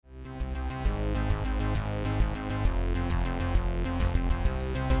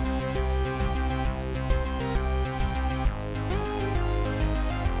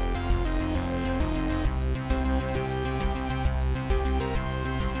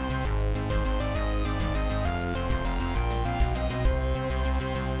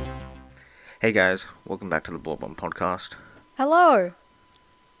Hey guys, welcome back to the Bloodborne podcast. Hello.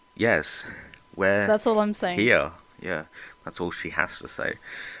 Yes, we're That's all I'm saying. here. Yeah, that's all she has to say.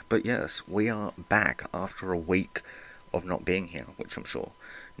 But yes, we are back after a week of not being here, which I'm sure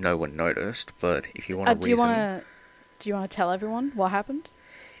no one noticed. But if you want a Do you reason, want to tell everyone what happened?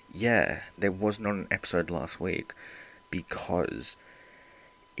 yeah, there was not an episode last week because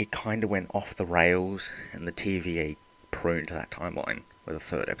it kind of went off the rails, and the TVA pruned that timeline where the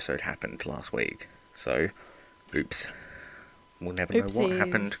third episode happened last week. So, oops. We'll never know what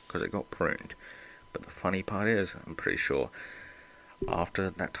happened because it got pruned. But the funny part is, I'm pretty sure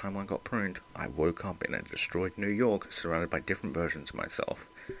after that timeline got pruned, I woke up in a destroyed New York surrounded by different versions of myself.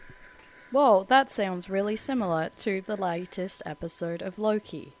 Well, that sounds really similar to the latest episode of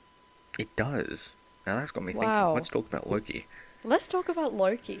Loki. It does. Now that's got me thinking. Wow. Let's talk about Loki. Let's talk about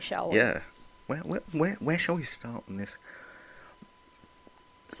Loki, shall we? Yeah. Where shall we start on this?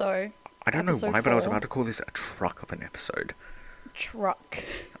 So, I don't know why, but I was 4. about to call this a truck of an episode. Truck.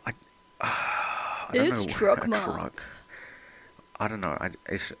 I don't It's know, truck a month. truck. I don't know.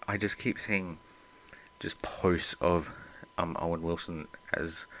 I just keep seeing just posts of Owen Wilson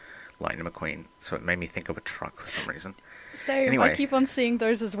as Lightning McQueen, so it made me think of a truck for some reason. Same. Anyway. I keep on seeing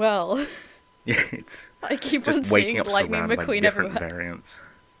those as well. Yeah, it's I keep on just waking seeing up Lightning surrounded by McQueen different everywhere. variants.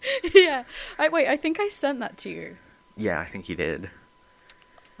 Yeah. Wait, I think I sent that to you. Yeah, I think he did.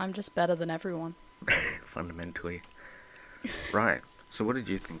 I'm just better than everyone. Fundamentally. Right. So what did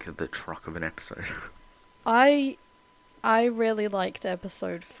you think of the truck of an episode? I really liked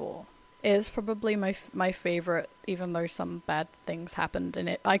episode 4. It is probably my favorite, even though some bad things happened in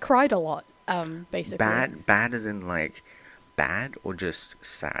it. I cried a lot, basically. Bad as in like bad or just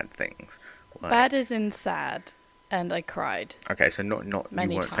sad things? Like, Bad as in sad, and I cried. okay, so not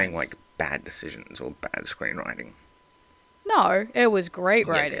Many you weren't saying times. like bad decisions or bad screenwriting. No, it was great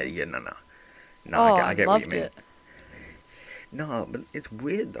writing. Yeah, no. Oh, I get what you loved mean. it. No, but it's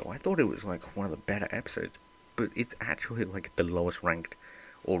weird though. I thought it was like one of the better episodes, but it's actually like the lowest ranked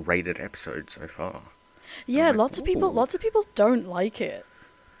or rated episode so far. Yeah, like, lots of ooh. people don't like it.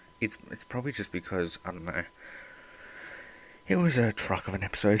 It's probably just because I don't know. It was a truck of an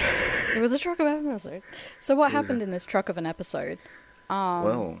episode. It was a truck of an episode. So what It was happened in this truck of an episode?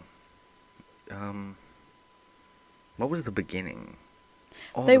 Well, what was the beginning?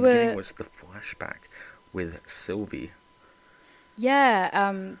 Oh, They the beginning were- was the flashback with Sylvie. Yeah,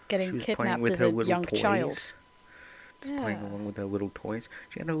 She getting was playing kidnapped with as her a little young toys. child. Just playing Yeah. along with her little toys.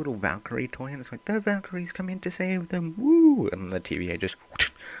 She had a little Valkyrie toy, and it's like, the Valkyries come in to save them, woo! And the TVA just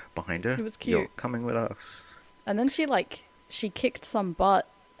behind her. It was You're cute. coming with us. And then she kicked some butt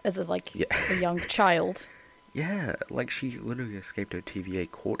as Yeah. a young child. Yeah, like she literally escaped a TVA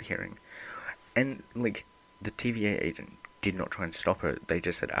court hearing. And, like, the TVA agent did not try and stop her. They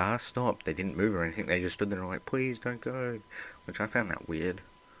just said, stop. They didn't move or anything. They just stood there and were like, please don't go. Which I found that weird.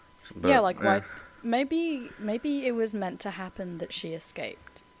 But, Yeah, like why? Maybe it was meant to happen that she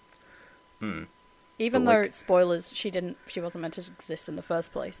escaped. Hmm. Even But, though like- spoilers, she wasn't meant to exist in the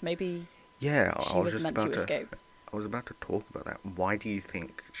first place. Maybe Yeah, she I was was just meant to about to... escape. I was about to talk about that. Why do you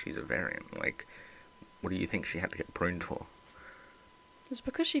think she's a variant? Like, what do you think she had to get pruned for? It's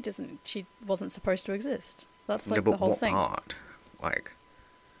because she wasn't supposed to exist. That's Yeah, like but the whole what thing. part? Like,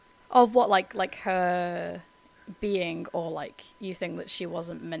 Of what, like her being, or like you think that she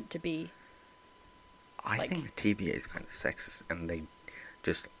wasn't meant to be. I Like- think the TVA is kind of sexist, and they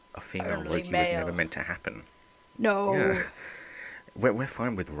just a female Only Loki was never male. meant to happen. No. Yeah. We're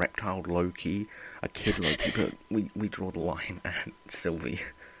fine with reptile Loki, a kid Loki, but we draw the line at Sylvie.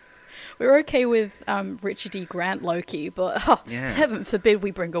 We're okay with Richard E. Grant Loki, but Yeah. heaven forbid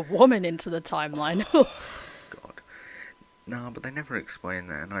we bring a woman into the timeline. God. No, but they never explained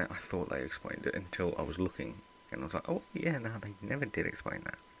that, and I thought they explained it until I was looking, and I was like, oh, yeah, no, they never did explain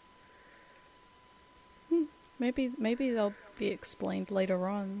that. Maybe they'll be explained later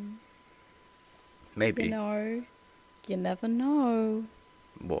on. Maybe. You never know.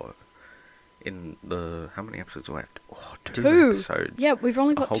 What? In the... How many episodes are left? Oh, two Two. episodes. Yeah, we've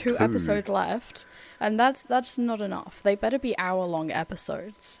only A got whole 2 two. episodes left, and that's not enough. They better be hour-long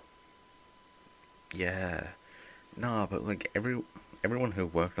episodes. Yeah. Nah, but like everyone who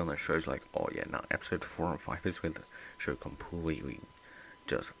worked on the show's like, oh yeah, nah, episode 4 and 5 is where the show completely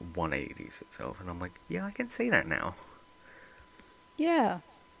just 180s itself, and I'm like, yeah, I can see that now. Yeah,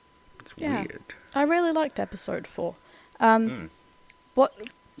 It's Yeah. weird. I really liked episode 4. Mm. What?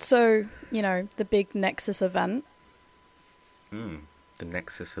 So the big Nexus event. The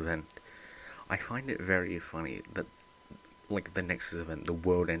Nexus event. I find it very funny that, like, the Nexus event, the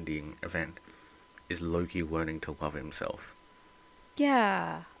world-ending event, is Loki learning to love himself.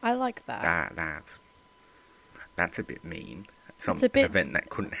 Yeah, I like that. That's a bit mean. It's a An bit. event that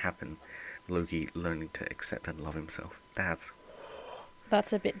couldn't happen. Loki learning to accept and love himself. That's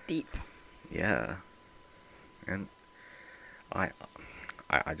a bit deep. Yeah. And I,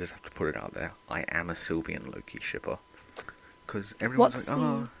 I just have to put it out there. I am a Sylvie and Loki shipper. Because everyone's What's like, the?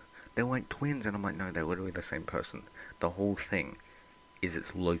 oh, they're like twins. And I'm like, no, they're literally the same person. The whole thing is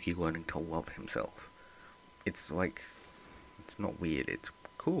it's Loki learning to love himself. It's like, it's not weird. It's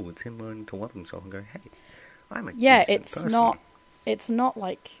cool. It's him learning to love himself and go, hey, I'm a Yeah, decent it's person. not. It's not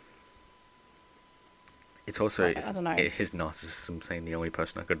like. It's also I don't know. his narcissism saying the only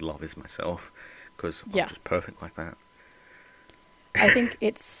person I could love is myself. Because Yeah. I'm just perfect like that. I think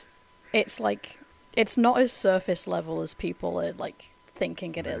it's like it's not as surface level as people are like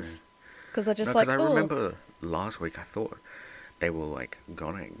thinking it is, because they're just No, like, because I oh, remember last week I thought they were like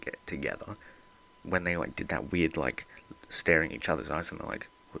gonna get together when they like did that weird like staring each other's eyes and they're like,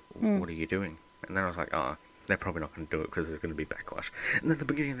 what are you doing? And then I was like, they're probably not going to do it because there's going to be backlash. And then at the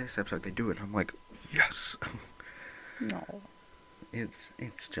beginning of this episode they do it and I'm like, yes. no. It's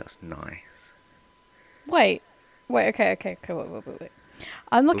just nice. Wait, okay, wait.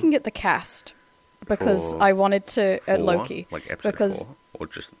 I'm looking at the cast because For- I wanted to For Loki like episode because 4 or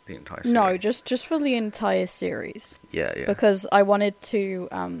just the entire series? no, just for the entire series yeah. because I wanted to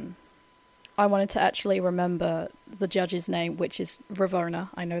actually remember the judge's name, which is Ravonna.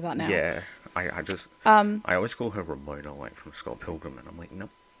 I know that now. Yeah, I just I always call her Ramona, like from Scott Pilgrim, and I'm like, nope.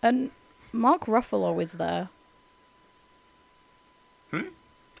 And Mark Ruffalo is there.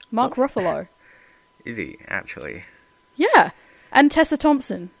 Mark What? Ruffalo. Is he actually? Yeah, and Tessa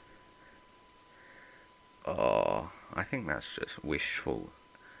Thompson. Oh, I think that's just wishful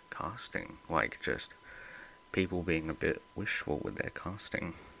casting. Like, just people being a bit wishful with their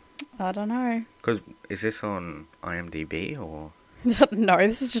casting. I don't know. Because, is this on IMDb or? No,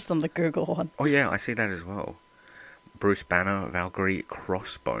 this is just on the Google one. Oh yeah, I see that as well. Bruce Banner, Valkyrie,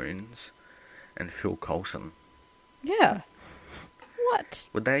 Crossbones, and Phil Coulson. Yeah. What?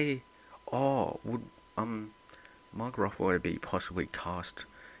 Would they... Oh, would, Mark Ruffalo be possibly cast,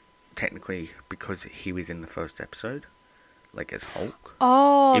 technically, because he was in the first episode? Like, as Hulk?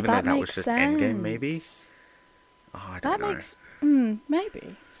 Oh, Even though that that makes was just sense. Endgame, maybe? Oh, I don't That know. makes...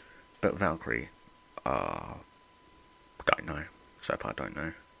 maybe. But Valkyrie, don't know. So far, don't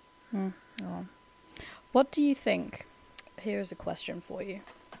know. Oh. What do you think? Here's a question for you.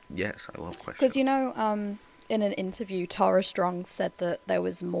 Yes, I love questions. Because, you know, in an interview, Tara Strong said that there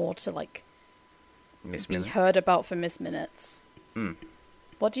was more to, like, Miss be Minutes? heard about for Miss Minutes. Mm.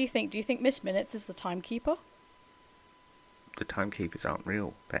 What do you think? Do you think Miss Minutes is the timekeeper? The timekeepers aren't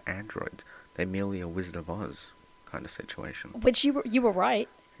real. They're androids. They're merely a Wizard of Oz kind of situation. Which you were right.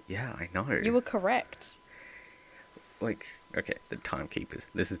 Yeah, I know. You were correct. Like, okay, the timekeepers.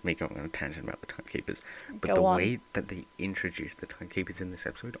 This is me going on a tangent about the timekeepers. But Go the on. way that they introduced the timekeepers in this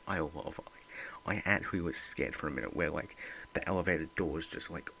episode, I love. I actually was scared for a minute where, like, the elevator doors just,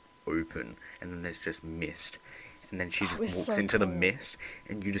 like, open and then there's just mist. And then she just it was walks so into the cool. mist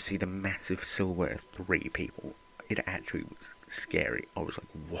and you just see the massive silhouette of 3 people. It actually was scary. I was like,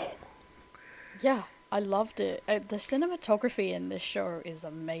 whoa. Yeah, I loved it. The cinematography in this show is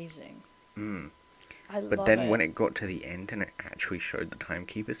amazing. I love But then it. when it got to the end and it actually showed the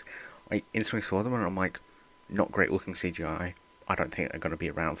timekeepers, I instantly saw them and I'm like, not great looking CGI. I don't think they're going to be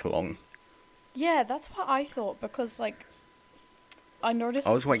around for long. Yeah, that's what I thought, because, like, I noticed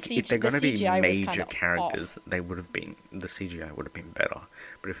I was like, if they're going to be CGI was major kinda characters, off. they would have been, the CGI would have been better.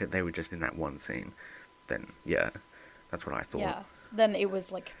 But if they were just in that one scene, then yeah, that's what I thought. Yeah, then it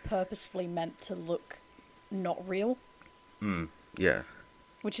was, like, purposefully meant to look not real, Yeah.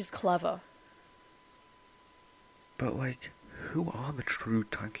 which is clever. But like, who are the true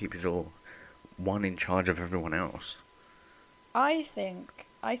timekeepers or one in charge of everyone else? I think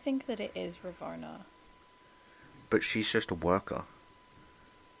that it is Ravonna. But she's just a worker.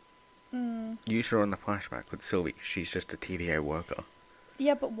 You saw in the flashback with Sylvie, she's just a TVA worker.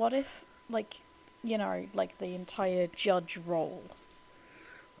 Yeah, but what if, like, you know, like the entire judge role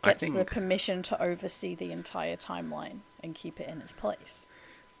I gets the think, permission to oversee the entire timeline and keep it in its place?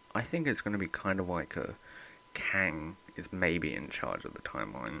 I think it's going to be kind of like a Kang is maybe in charge of the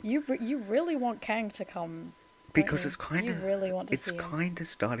timeline. You really want Kang to come, Because don't you? it's kind You of really want to it's see him. kind of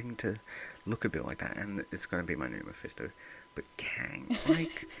starting to look a bit like that, and it's going to be my new Mephisto. But Kang,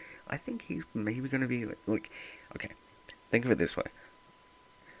 like, I think he's maybe going to be like, okay, think of it this way.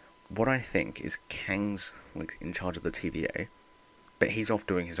 What I think is Kang's like in charge of the TVA, but he's off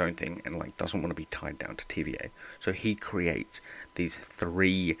doing his own thing and like doesn't want to be tied down to TVA. So he creates these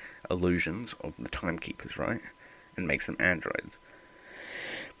 3 illusions of the timekeepers, right? And makes them androids.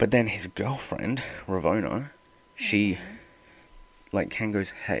 But then his girlfriend, Ravonna, she, like, Kang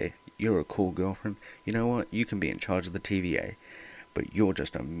goes, hey, you're a cool girlfriend. You know what? You can be in charge of the TVA. But you're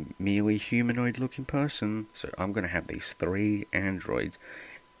just a merely humanoid-looking person. So I'm going to have these 3 androids,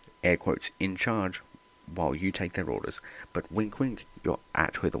 air quotes, in charge while you take their orders. But wink wink, you're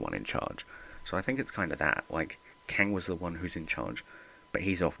actually the one in charge. So I think it's kind of that. Like, Kang was the one who's in charge, but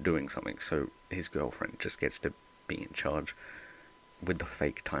he's off doing something. So his girlfriend just gets to be in charge with the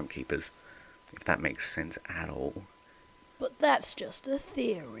fake timekeepers. If that makes sense at all. But that's just a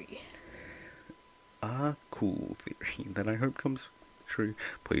theory. A cool theory that I hope comes true.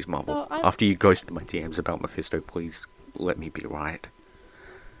 Please, Marvel. No, After you ghosted my DMs about Mephisto, please let me be right.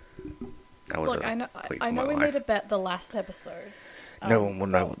 That was Look, a I know, plea for I know my we life. made a bet the last episode. No one will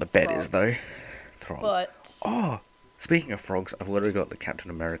know what the bet is, though. Throg. But... Oh, speaking of frogs, I've literally got the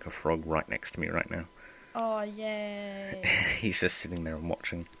Captain America frog right next to me right now. Oh, yay. He's just sitting there and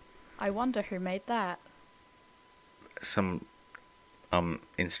watching. I wonder who made that. Some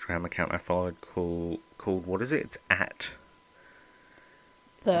Instagram account I followed called what is it? It's at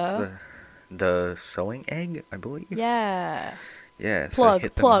what's the sewing egg, I believe. Yeah. Yeah. Plug, so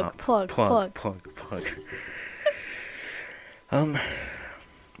hit them plug, up. plug.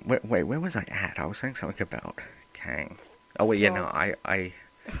 Wait, where was I at? I was saying something about Kang. Oh wait, yeah, no, I.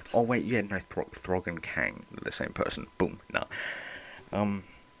 Oh wait, yeah, no, Throg and Kang, they're the same person. Boom, no.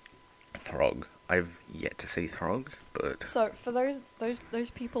 Throg. I've yet to see Throg, but So for those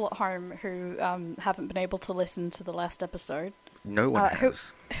people at home who haven't been able to listen to the last episode, no one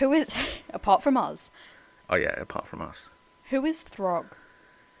has. Who is apart from us? Oh yeah, apart from us. Who is Throg?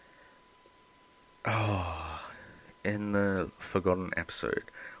 Oh, in the Forgotten episode,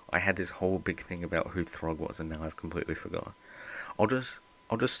 I had this whole big thing about who Throg was, and now I've completely forgot. I'll just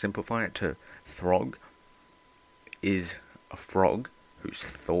simplify it to Throg is a frog who's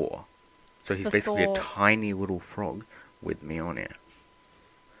Thor. So he's basically a tiny little frog with Mjolnir.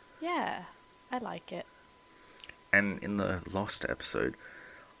 Yeah, I like it. And in the Lost episode,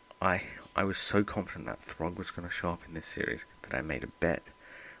 I was so confident that Throg was going to show up in this series that I made a bet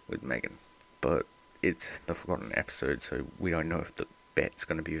with Megan. But it's the Forgotten episode, so we don't know if the bet's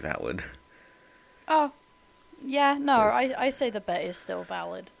going to be valid. Oh, yeah, no, I say the bet is still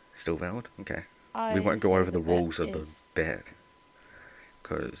valid. Still valid? Okay. We won't go over the rules of the bet,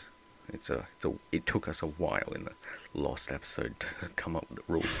 because it took us a while in the Lost episode to come up with the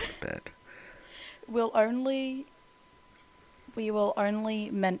rules of the bet. We will only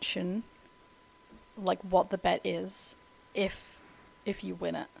mention like what the bet is if you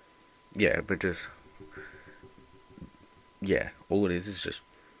win it. Yeah, but just all it is just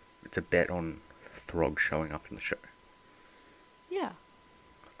it's a bet on Throg showing up in the show. Yeah.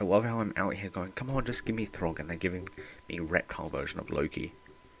 I love how I'm out here going, come on, just give me Throg, and they're giving me reptile version of Loki.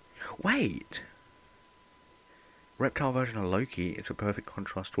 Wait! Reptile version of Loki is a perfect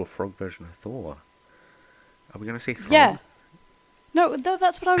contrast to a frog version of Thor. Are we going to see Throg? Yeah. No,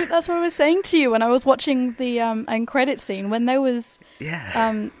 that's what I was saying to you when I was watching the end credit scene when there was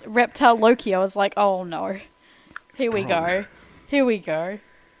reptile Loki. I was like, oh no, here we go.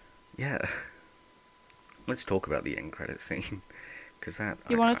 Yeah. Let's talk about the end credit scene, because that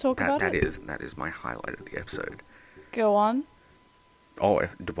you want to talk about it. That is my highlight of the episode. Go on. Oh,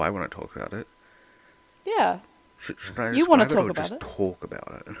 do I want to talk about it? Yeah. Should I you want to describe it talk or about just it? talk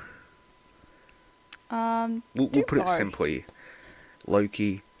about it? We'll put both. it simply.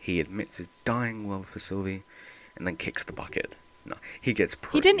 Loki, he admits his dying love for Sylvie, and then kicks the bucket. No, he gets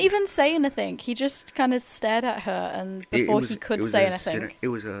pruned. He didn't even say anything. He just kind of stared at her, and before he could say anything, it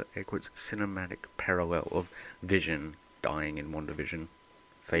was a air quotes, cinematic parallel of Vision dying in WandaVision,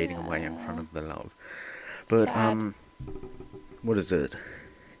 fading away in front of the love. But sad. What is it?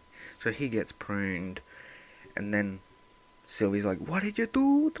 So he gets pruned, and then Sylvie's like, "What did you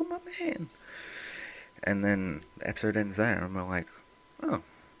do to my man?" And then the episode ends there, and we're like, "Oh,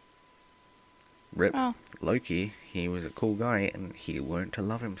 rip Loki. He was a cool guy, and he learned to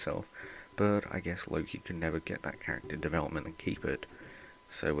love himself." But I guess Loki could never get that character development and keep it.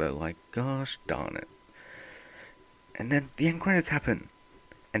 So we're like, "Gosh darn it!" And then the end credits happen,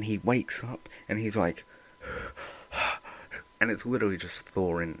 and he wakes up, and he's like. And it's literally just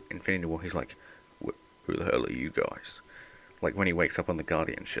Thor in Infinity War. He's like, who the hell are you guys? Like when he wakes up on the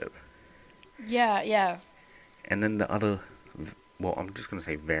Guardian ship. Yeah. And then the other, well, I'm just going to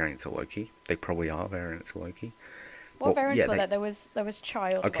say variants of Loki. They probably are variants of Loki. What variants were there? There was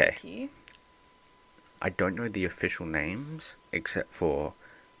Child Loki. I don't know the official names, except for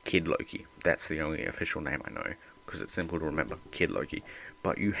Kid Loki. That's the only official name I know, because it's simple to remember, Kid Loki.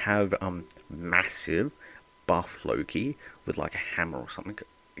 But you have massive buff Loki with like a hammer or something.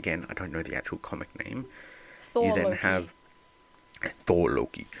 again, I don't know the actual comic name. Thor You then Loki. have Thor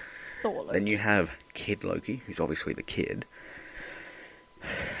Loki. Thor Loki. Then you have Kid Loki, who's obviously the kid.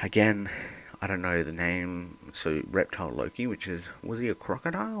 Again, I don't know the name. So Reptile Loki, which is, was he a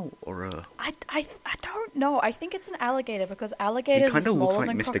crocodile or a? I don't know. I think it's an alligator because He alligators are kind of looks smaller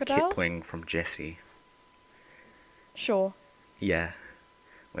like than Mr. crocodiles. Kipling from Jessie. Sure. Yeah,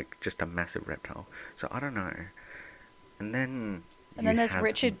 like just a massive reptile. So I don't know. And then. And then there's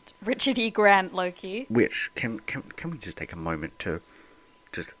Richard E. Grant Loki. Which can we just take a moment to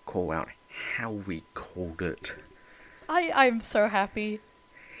just call out how we called it? I'm so happy.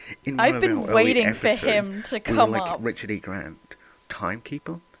 In one I've of been our early waiting for episodes, him to we come were like up. Richard E. Grant,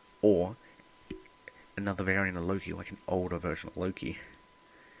 Timekeeper, or another variant of Loki, like an older version of Loki.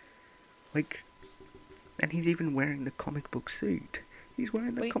 Like, and he's even wearing the comic book suit. He's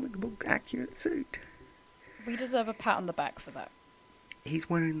wearing the comic book accurate suit. We deserve a pat on the back for that. He's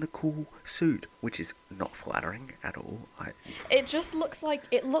wearing the cool suit, which is not flattering at all. It just looks like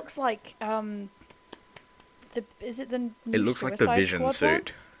is it the new It looks like the Suicide Vision Squad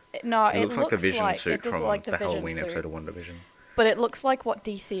suit. one? No, It looks like the Vision suit it does from like the Vision Halloween suit, episode of WandaVision. but it looks like what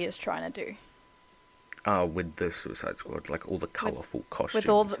DC is trying to do. With the Suicide Squad, like all the colourful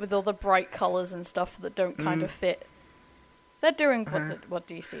costumes. With all the bright colours and stuff that don't kind of fit. They're doing what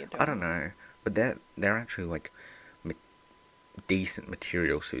DC are doing. I don't know, but they're actually like decent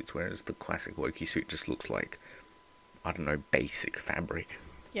material suits, whereas the classic Loki suit just looks like, I don't know, basic fabric.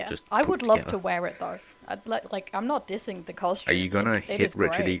 Yeah, just I would love together. to wear it though. I'd like I'm not dissing the costume. Are you gonna It hit is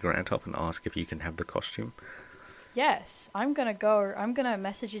Richard E. great. Grant up and ask if you can have the costume? Yes, I'm gonna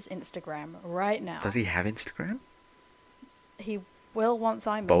message his Instagram right now. Does he have Instagram? He will once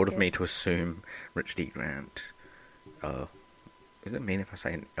I make Bold of it. me to assume Richard E. Grant. Does it mean if I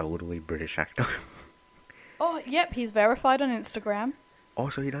say an elderly British actor? Oh, yep, he's verified on Instagram. Oh,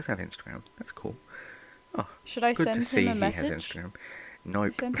 so he does have Instagram. That's cool. Oh, Should I good send to see him a he message? has Instagram.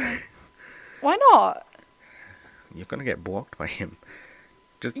 Nope. Send him Why not? You're gonna get blocked by him.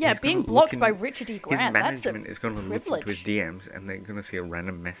 Just, Yeah, he's gonna being look blocked in- by Richard E. Grant, His that's a management is going to look into his privilege. DMs and they're going to see a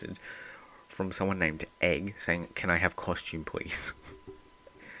random message from someone named Egg saying, "Can I have costume, please?"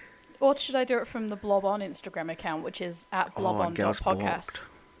 Or should I do it from the Blob On Instagram account, which is at Get us blobon.podcast? blocked.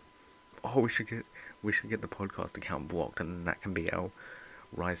 Oh, we should get the podcast account blocked, and then that can be our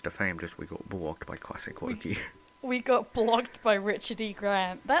rise to fame. Just we got blocked by Classic Loki. We got blocked by Richard E.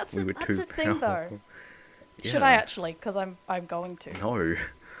 Grant. That's We were that's too a thing, though. powerful. Should I actually? Because I'm going to. No.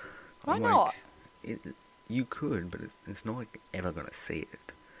 Why I'm not? You could, but it's not like ever going to see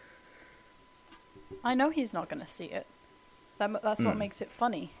it. I know he's not going to see it. That's what makes it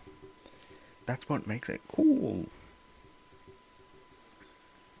funny. That's what makes it cool.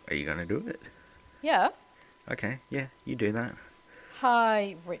 Are you going to do it? Yeah. Okay, yeah, you do that.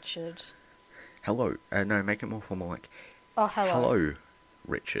 Hi, Richard. Hello. No, make it more formal, like, Oh, hello. hello,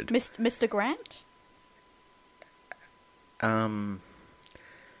 Richard. Mr. Grant? Um,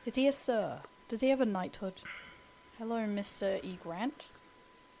 Is he a sir? Does he have a knighthood? Hello, Mr. E. Grant.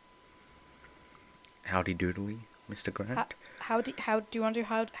 howdy doodly, Mr. Grant. How do you want to do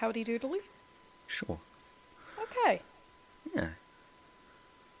howdy doodly? Sure. Okay. Yeah.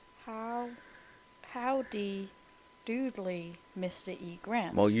 Howdy doodly, Mr. E.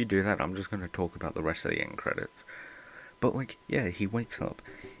 Grant. While you do that, I'm just going to talk about the rest of the end credits. But, like, yeah, he wakes up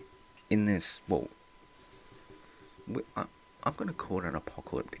in this, well, I'm going to call it an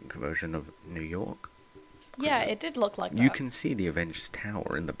apocalyptic version of New York. Yeah, it did look like that. You can see the Avengers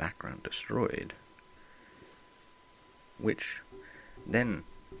Tower in the background destroyed. Which, then,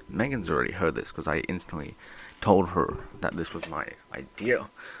 Megan's already heard this because I instantly told her that this was my idea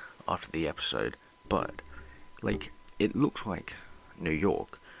after the episode. But, like, it looks like New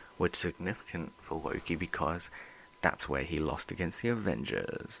York, which is significant for Loki because that's where he lost against the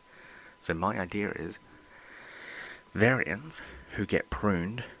Avengers. So my idea is, variants who get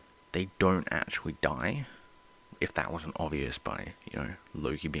pruned, they don't actually die. If that wasn't obvious by,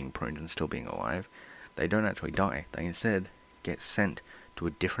 Loki being pruned and still being alive, they don't actually die. They instead get sent to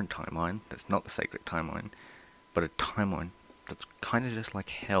a different timeline that's not the sacred timeline, but a timeline that's kind of just like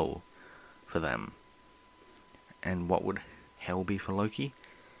hell for them. And what would hell be for Loki?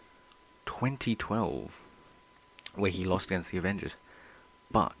 2012, where he lost against the Avengers.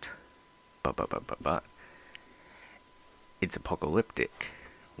 But, it's apocalyptic,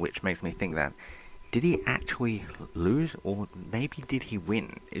 which makes me think that, did he actually lose, or maybe did he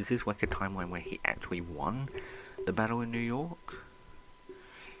win? Is this like a timeline where he actually won the battle in New York?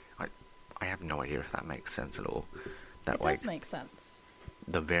 I have no idea if that makes sense at all. That, it does make sense.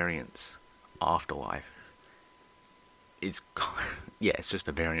 The variant's afterlife is, yeah, it's just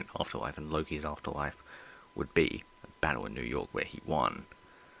a variant afterlife, and Loki's afterlife would be a battle in New York where he won.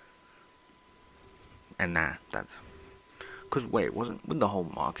 And that's... Because, wait, wasn't the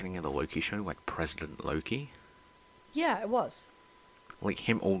whole marketing of the Loki show, like, President Loki? Yeah, it was. Like,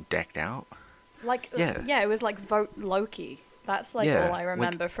 him all decked out? Like, yeah, it was like Vote Loki. That's, like, all I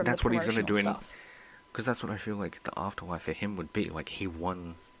remember from the promotional stuff. Because that's what I feel like the afterlife for him would be. Like, he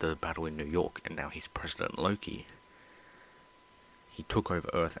won the battle in New York, and now he's President Loki. He took over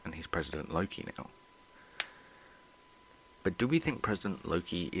Earth, and he's President Loki now. But do we think President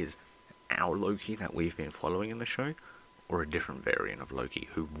Loki is our Loki that we've been following in the show? Or a different variant of Loki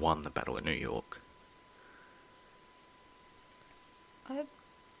who won the battle in New York? I'm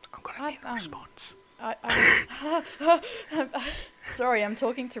gonna need a response. Sorry, I'm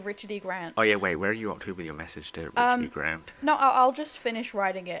talking to Richard E. Grant. Oh yeah, wait, where are you up to with your message to Richard E. Grant? No, I'll just finish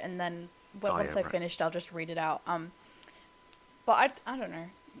writing it, and then once I've finished, I'll just read it out. But I don't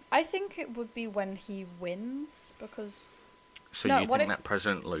know. I think it would be when he wins, because... So you think that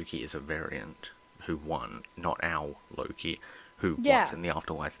President Loki is a variant who won, not our Loki, who once in the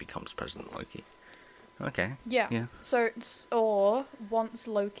afterlife becomes President Loki? Okay. Yeah. So, or once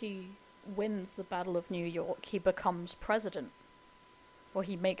Loki wins the Battle of New York, he becomes president. Or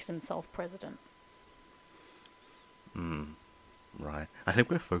he makes himself president. Right. I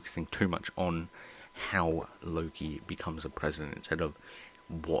think we're focusing too much on how Loki becomes a president instead of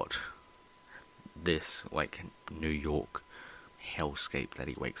what this, like, New York hellscape that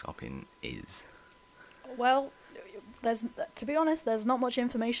he wakes up in is. Well, to be honest, there's not much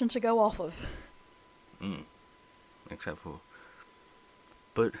information to go off of. Except for...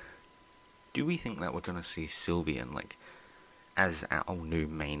 But do we think that we're going to see Sylvian, like, as our new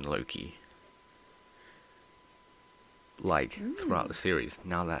main Loki? Like, throughout the series,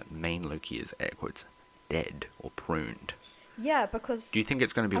 now that main Loki is, air quotes, dead or pruned. Yeah, because... Do you think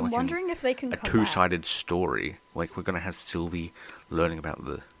it's going to be I'm wondering if they can a two-sided story? Like, we're going to have Sylvie learning about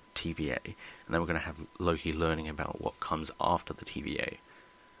the TVA, and then we're going to have Loki learning about what comes after the TVA.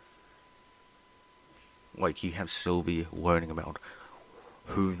 Like, you have Sylvie learning about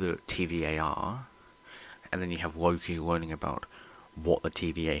who the TVA are, and then you have Loki learning about what the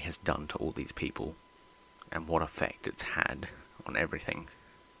TVA has done to all these people, and what effect it's had on everything.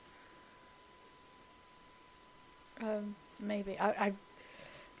 Maybe.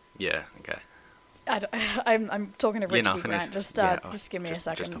 Yeah, okay. I'm talking to Richard Grant. Just give me a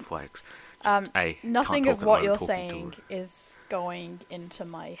second. Just a flex. Nothing of what you're saying is going into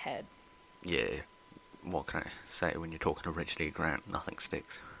my head. Yeah. What can I say when you're talking to Richard E. Grant? Nothing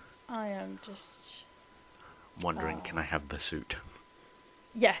sticks. I am just... Wondering, can I have the suit?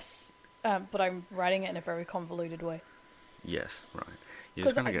 Yes. But I'm writing it in a very convoluted way. Yes, right. You're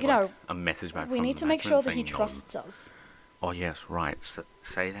just going to get a message back from we need to make sure that he trusts us. Oh, yes, right. So,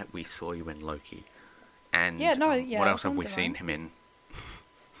 say that we saw you in Loki. And what else have we seen him in?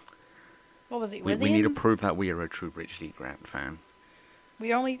 What was he? We need to prove that we are a true Richard E. Grant fan.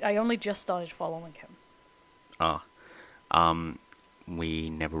 I only just started following him. We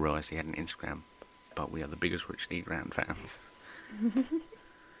never realised he had an Instagram, but we are the biggest Richard E. Grant fans.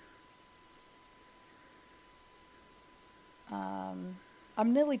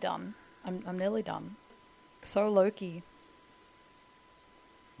 I'm nearly done. I'm nearly done. So Loki.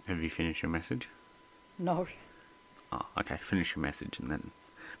 Have you finished your message? No. Oh, okay. Finish your message and then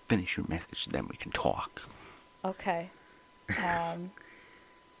then we can talk. Okay.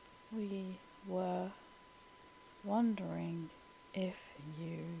 We were wondering if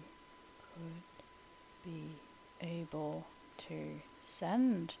you could be able to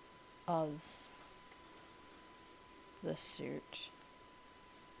send us the suit.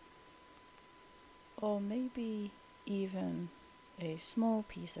 Or maybe even a small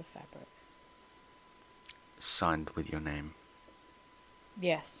piece of fabric. Signed with your name.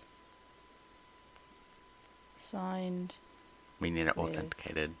 Yes. Signed. We need it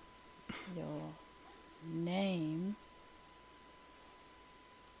authenticated. Your name.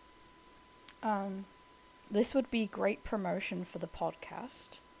 This would be great promotion for the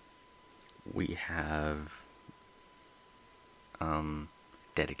podcast. We have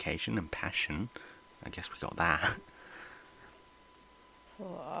dedication and passion. I guess we got that.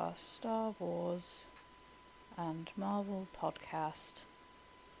 For our Star Wars and Marvel podcast.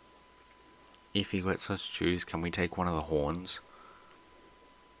 If he lets us choose, can we take one of the horns?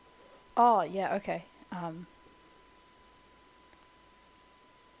 Oh, yeah, okay.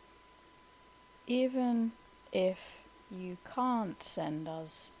 Even if you can't send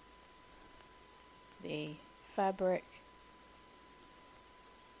us the fabric,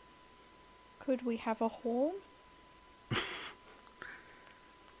 could we have a horn?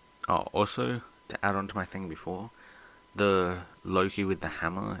 Oh, also, to add on to my thing before, the Loki with the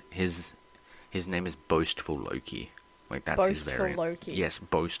hammer, his name is Boastful Loki. Like, that's his variant. Boastful Loki. Yes,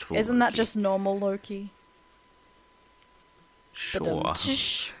 Boastful Isn't Loki. that just normal Loki? Sure.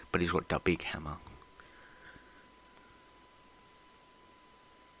 But he's got the big hammer.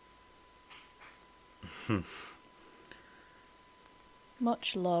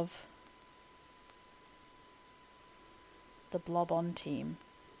 Much love. The Blob-on team.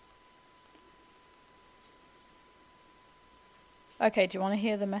 Okay, do you want to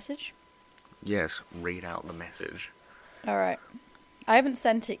hear the message? Yes, read out the message. Alright. I haven't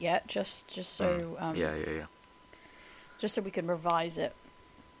sent it yet, just so... Yeah. Just so we can revise it.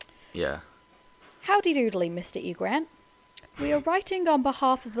 Yeah. Howdy doodly, Mr. E. Grant. We are writing on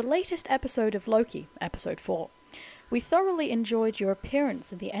behalf of the latest episode of Loki, episode 4. We thoroughly enjoyed your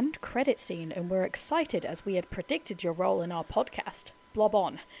appearance in the end credit scene and we're excited as we had predicted your role in our podcast. Blob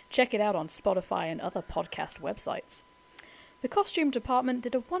on. Check it out on Spotify and other podcast websites. The costume department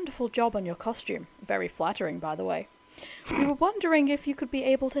did a wonderful job on your costume. Very flattering, by the way. We were wondering if you could be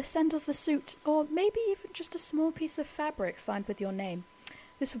able to send us the suit, or maybe even just a small piece of fabric signed with your name.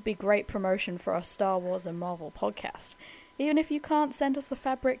 This would be great promotion for our Star Wars and Marvel podcast. Even if you can't send us the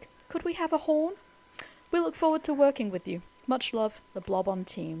fabric, could we have a horn? We look forward to working with you. Much love, the Blob-on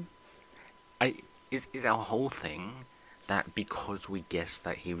team. Is our whole thing that because we guessed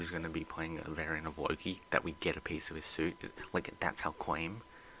that he was going to be playing a variant of Loki, that we get a piece of his suit? Like, that's our claim?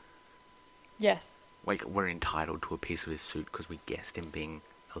 Yes. Like, we're entitled to a piece of his suit because we guessed him being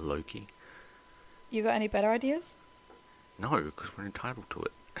a Loki? You got any better ideas? No, because we're entitled to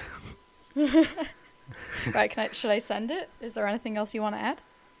it. Right, should I send it? Is there anything else you want to add?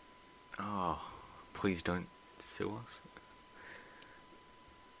 Oh, please don't sue us.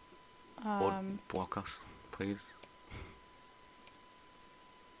 Or block us, please.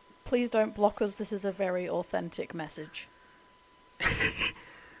 Please don't block us. This is a very authentic message.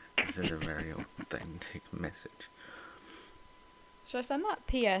 This is a very authentic message. Should I send that?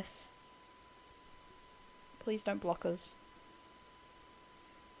 P.S. Please don't block us.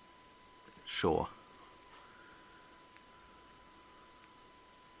 Sure.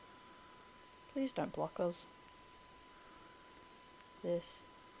 Please don't block us. This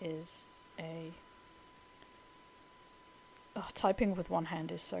is a... Oh, typing with one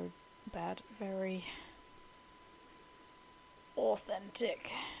hand is so bad. Very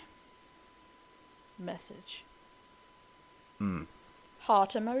authentic message.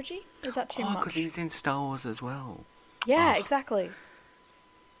 Heart emoji? Is that too much? Oh, because he's in Star Wars as well. Yeah, exactly.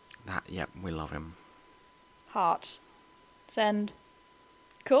 Yep, we love him. Heart. Send.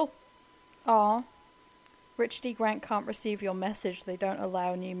 Cool. Aw. Richard E. Grant can't receive your message. They don't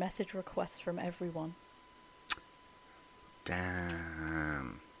allow new message requests from everyone.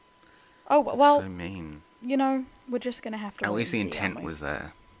 Damn. Oh, well, so mean. You know, we're just going to have to At wait least and the see, intent aren't we? was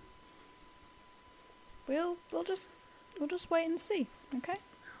there. We'll just wait and see, okay?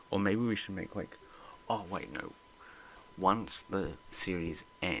 Or maybe we should make like... Oh, wait, no. Once the series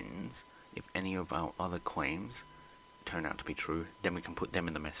ends, if any of our other claims turn out to be true, then we can put them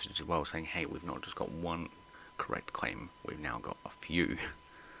in the message as well, saying, hey, we've not just got one correct claim, we've now got a few.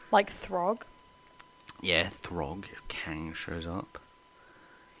 Like Throg? Yeah, Throg, if Kang shows up.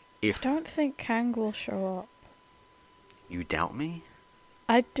 I don't think Kang will show up. You doubt me?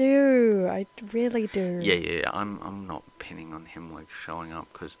 I do. I really do. Yeah. I'm not pinning on him like showing up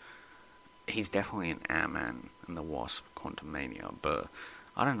because he's definitely an Ant-Man and the Wasp, Quantumania. But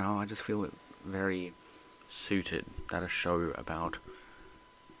I don't know. I just feel it very suited that a show about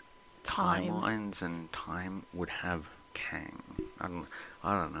timelines and time would have Kang. I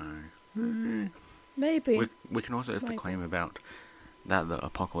don't know. Maybe. We can also have the claim about that the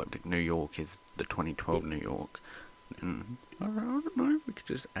apocalyptic New York is the 2012 New York. And I don't know, we could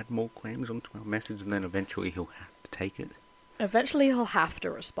just add more claims onto our message and then eventually he'll have to take it. Eventually he'll have to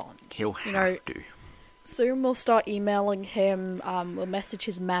respond. He'll have to. Soon we'll start emailing him, we'll message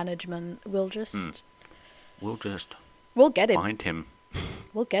his management, we'll get him. Find him.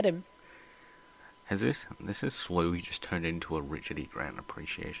 We'll get him. This has slowly just turned into a Richard E. Grant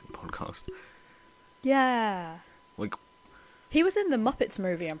appreciation podcast. Yeah. Like, he was in the Muppets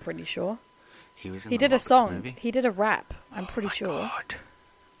movie, I'm pretty sure. He did a song. Movie? He did a rap, I'm pretty sure. God.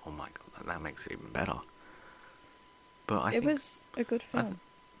 Oh my god, that makes it even better. But I think it was a good film.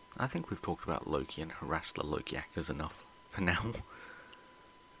 I think we've talked about Loki and harassed the Loki actors enough for now.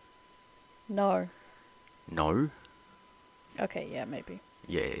 No. No? Okay, yeah, maybe.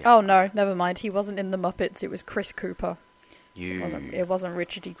 Yeah. Oh no, never mind. He wasn't in the Muppets. It was Chris Cooper. It wasn't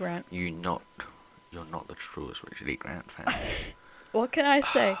Richard E. Grant. You're not the truest Richard E. Grant fan. What can I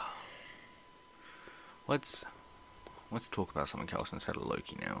say? let's talk about something else instead of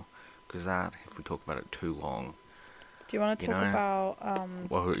Loki now, because that, if we talk about it too long. Do you want to talk about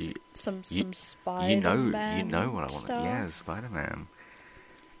some Spider-Man? You know what I want. Stuff? Yeah, Spider-Man.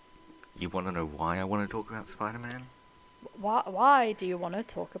 You want to know why I want to talk about Spider-Man? Why do you want to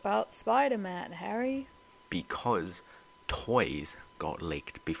talk about Spider-Man, Harry? Because toys got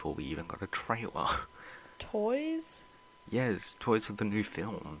leaked before we even got a trailer. Toys? Yes, toys for the new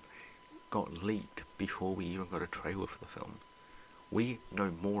film got leaked before we even got a trailer for the film. We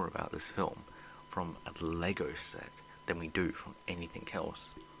know more about this film from a Lego set than we do from anything else.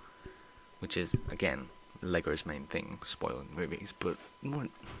 Which is, again, Lego's main thing, spoiling movies, but what...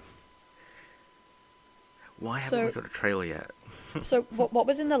 Why haven't we got a trailer yet? So what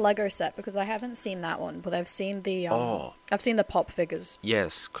was in the Lego set? Because I haven't seen that one, but I've seen the I've seen the pop figures.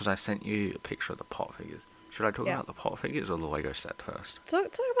 Yes, because I sent you a picture of the pop figures. Should I talk about the pop figures or the Lego set first? Talk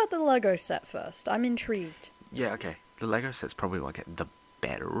about the Lego set first. I'm intrigued. Yeah, okay. The Lego set's probably like the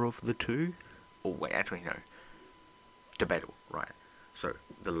better of the two. Oh wait, actually no. Debatable, right? So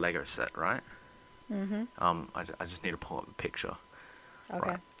the Lego set, right? Mhm. I just need to pull up the picture. Okay.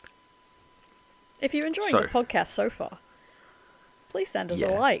 Right. If you're enjoying the podcast so far, please send us a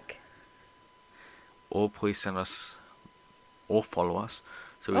like. Or please send us, or follow us,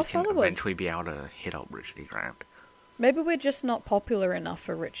 so we can eventually be able to hit up Richard E. Grant. Maybe we're just not popular enough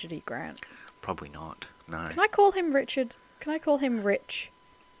for Richard E. Grant. Probably not, no. Can I call him Richard? Can I call him Rich?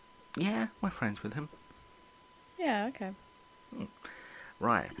 Yeah, we're friends with him. Yeah, okay.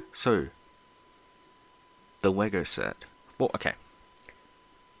 Right, so, the Lego set. Well, okay.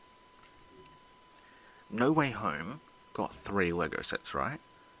 No Way Home got 3 Lego sets, right?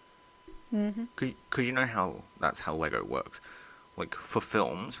 Mm-hmm. Cause you know how that's how Lego works. Like, for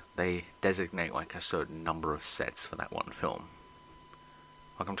films, they designate, like, a certain number of sets for that one film.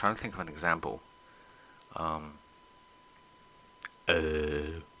 Like, I'm trying to think of an example. What?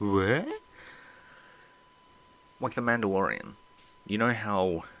 Like, The Mandalorian. You know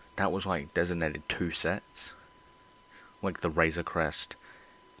how that was, like, designated 2 sets? Like, the Razor Crest.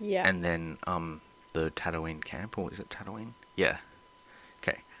 Yeah. And then, the Tatooine camp, or is it Tatooine? Yeah.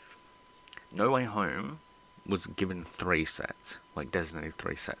 Okay. No Way Home was given 3 sets, like designated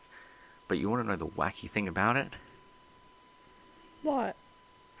 3 sets. But you want to know the wacky thing about it? What?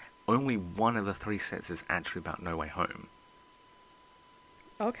 Only one of the 3 sets is actually about No Way Home.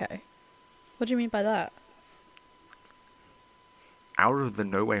 Okay. What do you mean by that? Out of the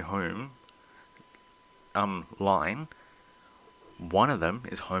No Way Home line, one of them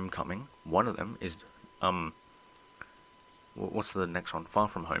is Homecoming, one of them is, what's the next one? Far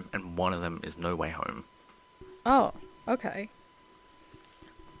From Home, and one of them is No Way Home. Oh, okay.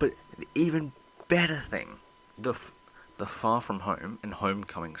 But the even better thing, the Far From Home and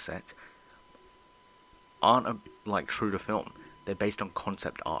Homecoming sets aren't, like, true to film. They're based on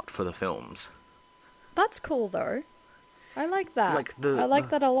concept art for the films. That's cool, though. I like that. Like I like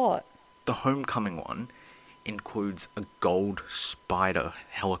that a lot. The Homecoming one includes a gold spider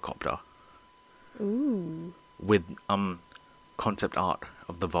helicopter. Ooh. With concept art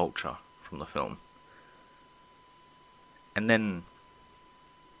of the Vulture from the film. And then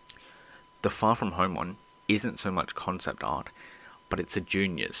the Far From Home one isn't so much concept art, but it's a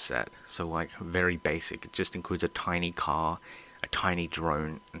juniors set, so like very basic. It just includes a tiny car, a tiny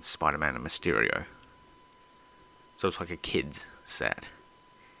drone, and Spider-Man and Mysterio. So it's like a kid's set.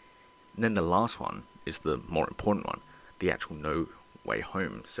 And then the last one is the more important one, the actual No Way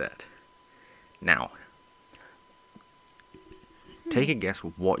Home set. Now, take a guess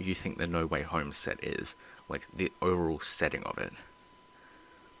what you think the No Way Home set is, like the overall setting of it.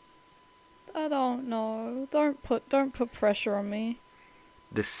 I don't know. Don't put pressure on me.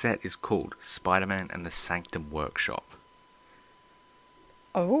 The set is called Spider-Man and the Sanctum Workshop.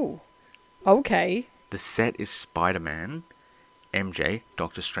 Oh, okay. The set is Spider-Man, MJ,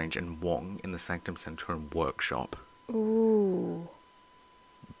 Doctor Strange, and Wong in the Sanctum Sanctorum Workshop. Ooh.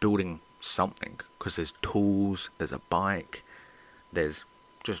 Building something, because there's tools, there's a bike, there's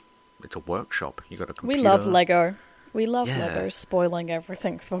just, it's a workshop. You got a computer. We love Lego. We love Lego spoiling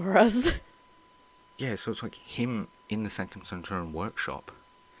everything for us. Yeah, so it's like him in the Sanctum Sanctorum Workshop.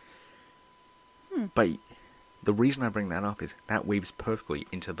 But the reason I bring that up is that weaves perfectly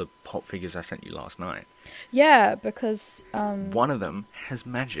into the pop figures I sent you last night. Yeah, because one of them has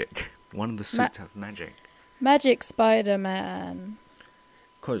magic. One of the suits has magic. Magic Spider-Man.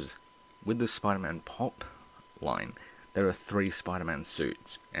 Because with the Spider-Man pop line, there are 3 Spider-Man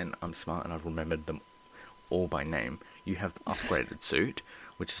suits, and I'm smart and I've remembered them all by name. You have the upgraded suit,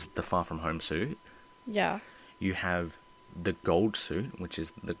 which is the Far From Home suit. Yeah. You have the gold suit, which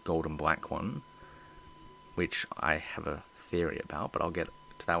is the gold and black one. which I have a theory about, but I'll get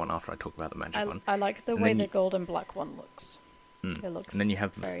to that one after I talk about the magic one. I like the way the gold and black one looks. It looks. And then you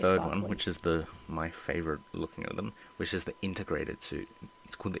have the third sparkly one, which is my favorite looking of them, which is the integrated suit.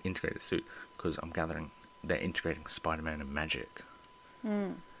 It's called the integrated suit because I'm gathering they're integrating Spider-Man and magic.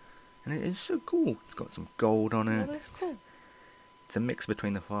 And it's so cool. It's got some gold on it. That is cool. It's a mix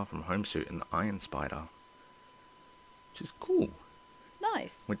between the Far From Home suit and the Iron Spider, which is cool.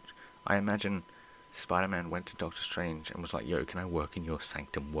 Nice. Which I imagine Spider-Man went to Doctor Strange and was like, "Yo, can I work in your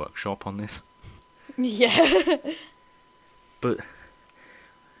Sanctum workshop on this?" Yeah. But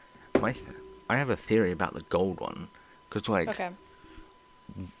I have a theory about the gold one, because Okay.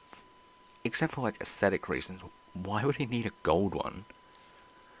 except for like aesthetic reasons, why would he need a gold one?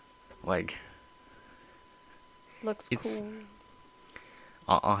 Like, Looks it's- cool.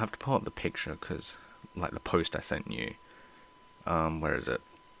 I'll have to pull up the picture because, like, the post I sent you. Where is it?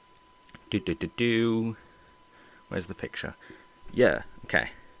 Where's the picture? Yeah. Okay.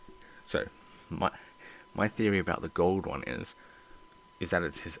 So my theory about the gold one is that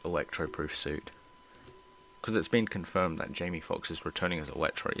it's his Electro-proof suit. Because it's been confirmed that Jamie Foxx is returning as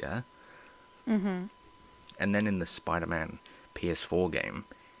Electro, yeah? Mm-hmm. And then in the Spider-Man PS4 game,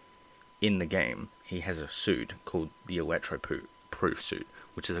 in the game, he has a suit called the Electro-proof suit,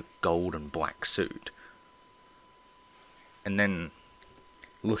 which is a gold and black suit. And then,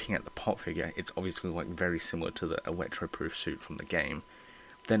 looking at the pop figure, it's obviously like very similar to the Electro-proof suit from the game.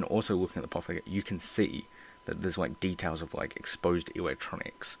 Then also looking at the pop figure, you can see that there's like details of like exposed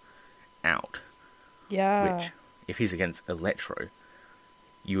electronics out. Yeah. Which, if he's against Electro,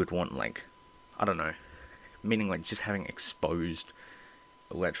 you would want like, I don't know, meaning like just having exposed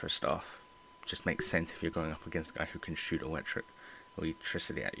Electro stuff just makes sense if you're going up against a guy who can shoot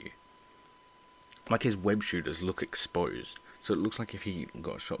electricity at you. Like his web shooters look exposed, so it looks like if he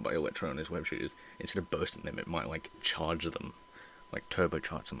got shot by Electro on his web shooters, instead of bursting them, it might like charge them, like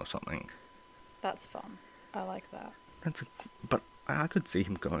turbocharge them or something. That's fun. I like that. But I could see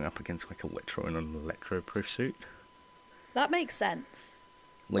him going up against like Electro in an Electro-proof suit. That makes sense.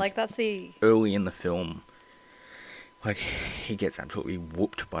 Like that's the early in the film, like he gets absolutely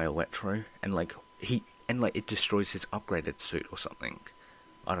whooped by Electro, and like it destroys his upgraded suit or something.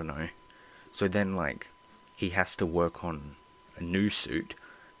 I don't know. So then like he has to work on a new suit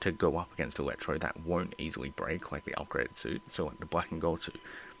to go up against Electro that won't easily break like the upgraded suit, so like the black and gold suit.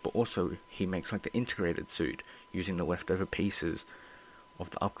 But also he makes like the integrated suit using the leftover pieces of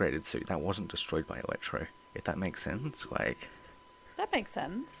the upgraded suit that wasn't destroyed by Electro. If that makes sense, like. That makes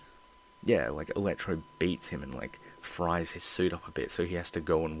sense. Yeah, like Electro beats him and like fries his suit up a bit, so he has to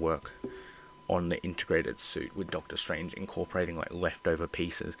go and work on the integrated suit with Doctor Strange, incorporating like leftover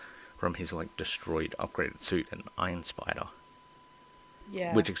pieces from his like destroyed upgraded suit and Iron Spider.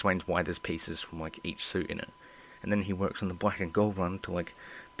 Yeah. Which explains why there's pieces from like each suit in it. And then he works on the black and gold one to like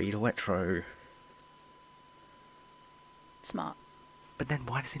beat Electro. Smart. But then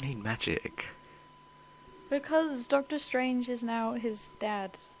why does he need magic? Because Doctor Strange is now his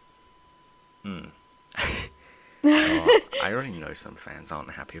dad. Oh, I already know some fans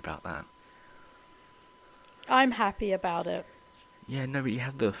aren't happy about that. I'm happy about it. Yeah, no, but you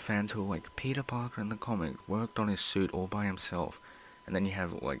have the fans who are like, Peter Parker in the comic worked on his suit all by himself. And then you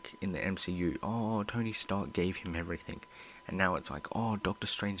have, like, in the MCU, oh, Tony Stark gave him everything. And now it's like, oh, Doctor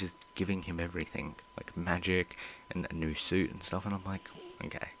Strange is giving him everything. Like, magic and a new suit and stuff. And I'm like,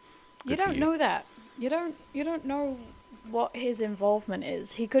 okay. You don't know that. You don't know what his involvement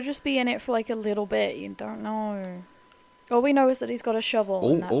is. He could just be in it for, like, a little bit. You don't know. All we know is that he's got a shovel,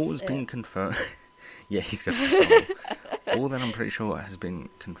 and that's all has been confirmed. Yeah, he's got a shovel. All that I'm pretty sure has been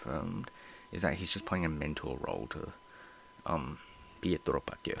confirmed is that he's just playing a mentor role to, Pietro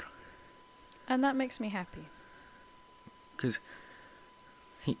Parker. And that makes me happy. Because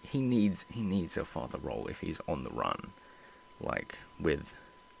he needs a father role if he's on the run, like with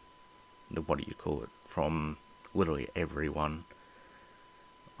the, what do you call it, from literally everyone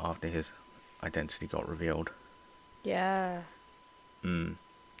after his identity got revealed. Yeah.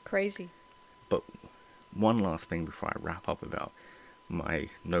 Crazy. But one last thing before I wrap up about my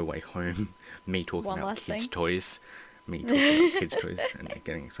No Way Home, me talking about kids' toys. Me talking about kids' toys and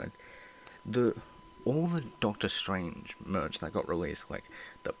getting excited. All the Doctor Strange merch that got released, like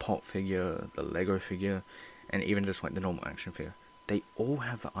the pop figure, the Lego figure, and even just like the normal action figure, they all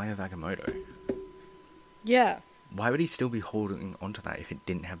have the Eye of Agamotto. Yeah. Why would he still be holding onto that if it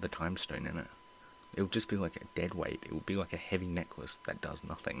didn't have the Time Stone in it? It would just be like a dead weight. It would be like a heavy necklace that does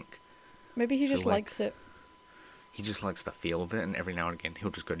nothing. Maybe he just likes it. He just likes the feel of it, and every now and again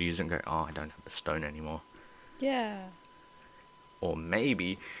he'll just go to use it and go, oh, I don't have the stone anymore. Yeah. Or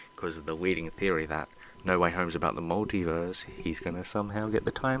maybe, because of the leading theory that No Way Home's about the multiverse. He's gonna somehow get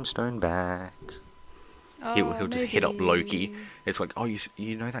the time stone back. He'll just hit up Loki. It's like, oh,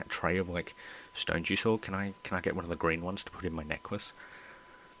 you know that tray of like stones you saw? Can I get one of the green ones to put in my necklace?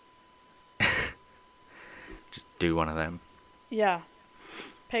 Just do one of them. Yeah.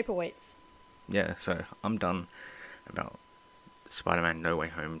 Paperweights. Yeah, so I'm done about Spider-Man No Way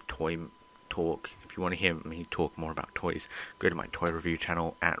Home toy talk. If you want to hear me talk more about toys, go to my toy review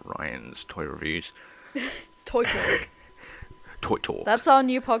channel at Ryan's Toy Reviews. Toy Talk. Toy Talk. That's our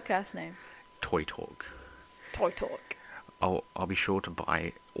new podcast name. Toy Talk. Toy Talk. I'll be sure to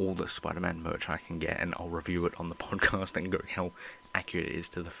buy all the Spider-Man merch I can get, and I'll review it on the podcast and go how accurate it is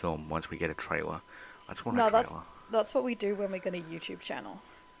to the film once we get a trailer. I just want a trailer. That's what we do when we get a YouTube channel.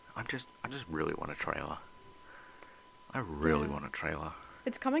 I just really want a trailer. I really want a trailer.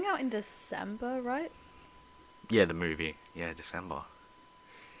 It's coming out in December, right? Yeah, the movie. Yeah, December.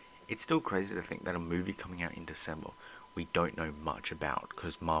 It's still crazy to think that a movie coming out in December we don't know much about,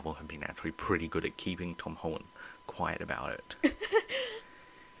 because Marvel have been actually pretty good at keeping Tom Holland quiet about it.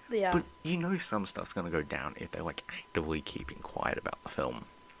 Yeah. But you know some stuff's going to go down if they're like actively keeping quiet about the film.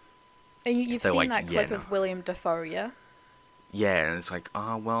 And you've seen that clip of William Dafoe, yeah? Yeah, and it's like,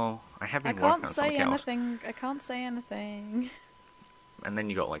 well, I have been working on something else. I can't say anything. And then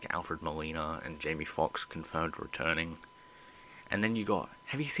you got like Alfred Molina and Jamie Foxx confirmed returning. And then you got,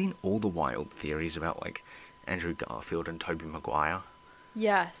 have you seen all the wild theories about like Andrew Garfield and Tobey Maguire?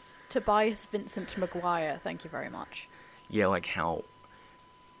 Yes, Tobias Vincent Maguire, thank you very much. Yeah, like how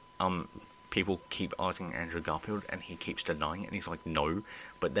people keep asking Andrew Garfield and he keeps denying it and he's like, no.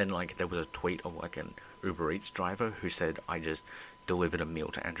 But then like there was a tweet of like an Uber Eats driver who said, I just delivered a meal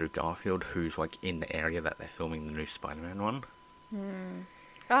to Andrew Garfield, who's like in the area that they're filming the new Spider-Man one.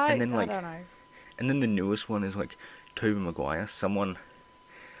 I don't know. And then the newest one is like Tobey Maguire. Someone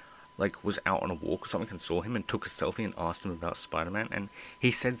like was out on a walk or something and saw him and took a selfie and asked him about Spider-Man, and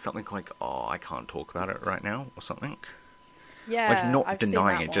he said something like, oh, I can't talk about it right now, or something. Yeah, like not I've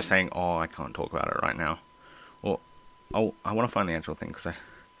denying seen it, that just one. saying, oh, I can't talk about it right now. Or I want to find the actual thing because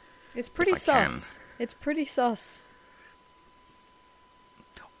it's pretty sus. It's pretty sus.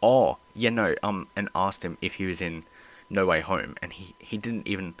 Oh, yeah, no, and asked him if he was in No Way Home, and he didn't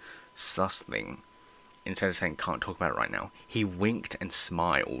even sus thing. Instead of saying can't talk about it right now, he winked and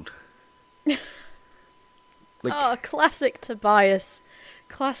smiled. Like, oh, classic Tobias.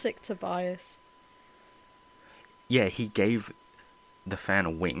 Classic Tobias. Yeah, he gave the fan a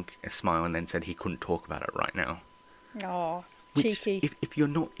wink, a smile, and then said he couldn't talk about it right now. Oh, Which, cheeky. If you're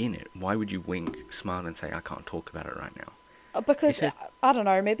not in it, why would you wink, smile, and say I can't talk about it right now? Because, I don't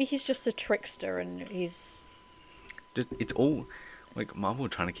know, maybe he's just a trickster and he's... It's all, like, Marvel are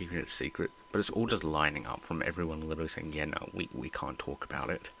trying to keep it a secret, but it's all just lining up from everyone literally saying, yeah, no, we can't talk about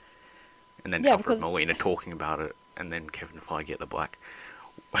it. And then Alfred Molina talking about it, and then Kevin Feige at the Black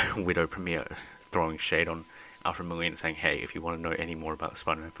Widow premiere throwing shade on Alfred Molina, saying, hey, if you want to know any more about the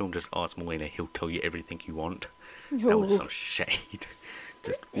Spider-Man film, just ask Molina, he'll tell you everything you want. Ooh. That was some shade.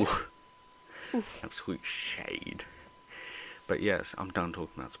 Just, oof. Absolute shade. But yes, I'm done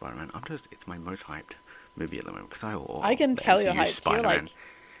talking about Spider-Man. It's my most hyped movie at the moment, because I can tell you're hyped. Spider-Man.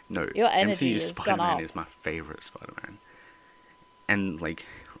 No, your energy MCU has Spider-Man gone up. is my favourite Spider-Man. And, like,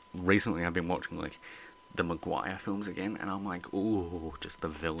 recently I've been watching, like, the Maguire films again, and I'm like, ooh, just the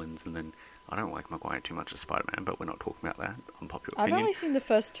villains, and then I don't like Maguire too much as Spider-Man, but we're not talking about that. Unpopular opinion. I've only seen the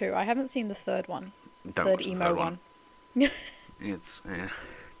first two. I haven't seen the third one. Don't third watch the emo third one. It's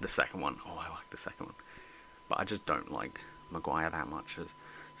the second one. Oh, I like the second one. But I just don't like Maguire that much as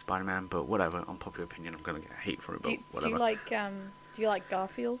Spider-Man, but whatever. Unpopular opinion, I'm gonna get hate for it, but whatever. Do you like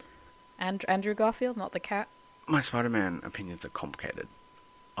Garfield? Andrew Garfield, not the cat? My Spider-Man opinions are complicated.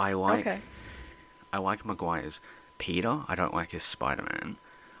 I like Maguire's Peter. I don't like his Spider-Man.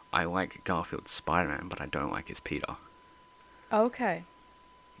 I like Garfield's Spider-Man, but I don't like his Peter. Okay.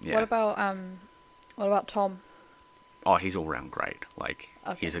 Yeah. What about Tom? Oh, he's all round great. Like,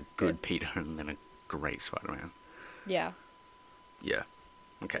 okay, he's a good Peter and then a great Spider-Man. Yeah. Yeah.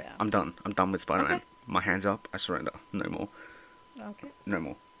 Okay, Yeah. I'm done. I'm done with Spider-Man. Okay. My hands up. I surrender. No more. Okay. No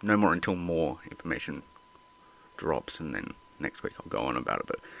more. No more until more information drops, and then next week I'll go on about it.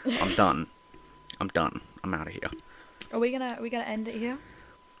 But I'm done. I'm done. I'm out of here. Are we gonna end it here?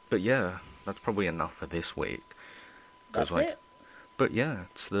 But yeah, that's probably enough for this week. That's it. But yeah,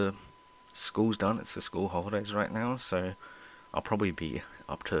 school's done. It's the school holidays right now, so I'll probably be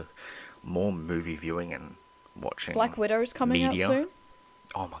up to more movie viewing and watching. Black Widow's coming out soon.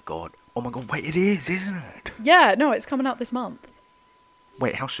 Oh my god! Wait, it is, isn't it? Yeah, no, it's coming out this month.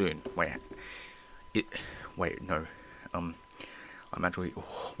 Wait, how soon? Wait, no. I'm actually.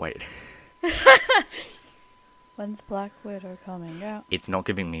 Wait. When's Black Widow coming out? It's not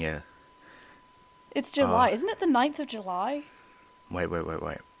giving me a... It's July. Isn't it the 9th of July? Wait.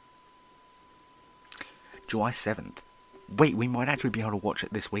 July 7th. Wait, we might actually be able to watch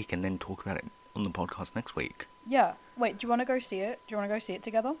it this week and then talk about it on the podcast next week. Yeah. Wait, do you want to go see it? Do you want to go see it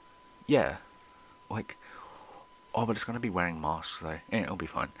together? Yeah. Like... Oh, but it's going to be wearing masks, though. Yeah, it'll be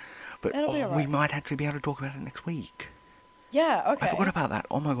fine. But It'll be alright. We might actually be able to talk about it next week. Yeah, okay. I forgot about that.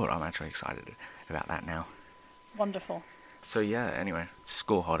 Oh my god, I'm actually excited about that now. Wonderful. So yeah, anyway,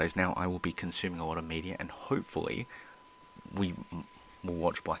 school holidays. Now I will be consuming a lot of media, and hopefully we will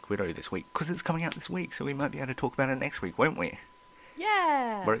watch Black Widow this week, because it's coming out this week, so we might be able to talk about it next week, won't we?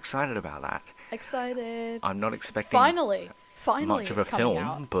 Yeah! We're excited about that. Excited. I'm not expecting... Finally, much of a it's coming film,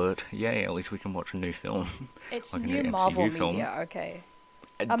 out. but yeah, at least we can watch a new film. It's like a new new Marvel MCU film. media, okay.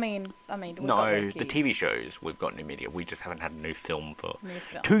 I mean, we've got No, Loki. the TV shows, we've got new media. We just haven't had a new film for... New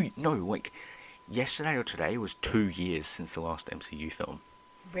films. Yesterday or today was 2 years since the last MCU film.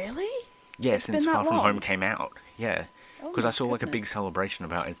 Really? Yeah, It's since been that Far From long? Home came out. Yeah. Oh Because my I saw like a big goodness. celebration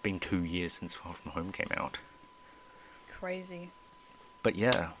about it's been 2 years since Far From Home came out. Crazy. But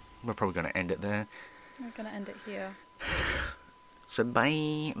yeah, we're probably going to end it there. We're gonna end it here. So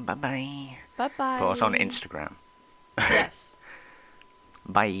bye. Bye-bye. Bye-bye. Follow us on Instagram. Yes.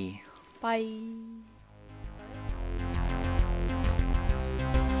 Bye. Bye.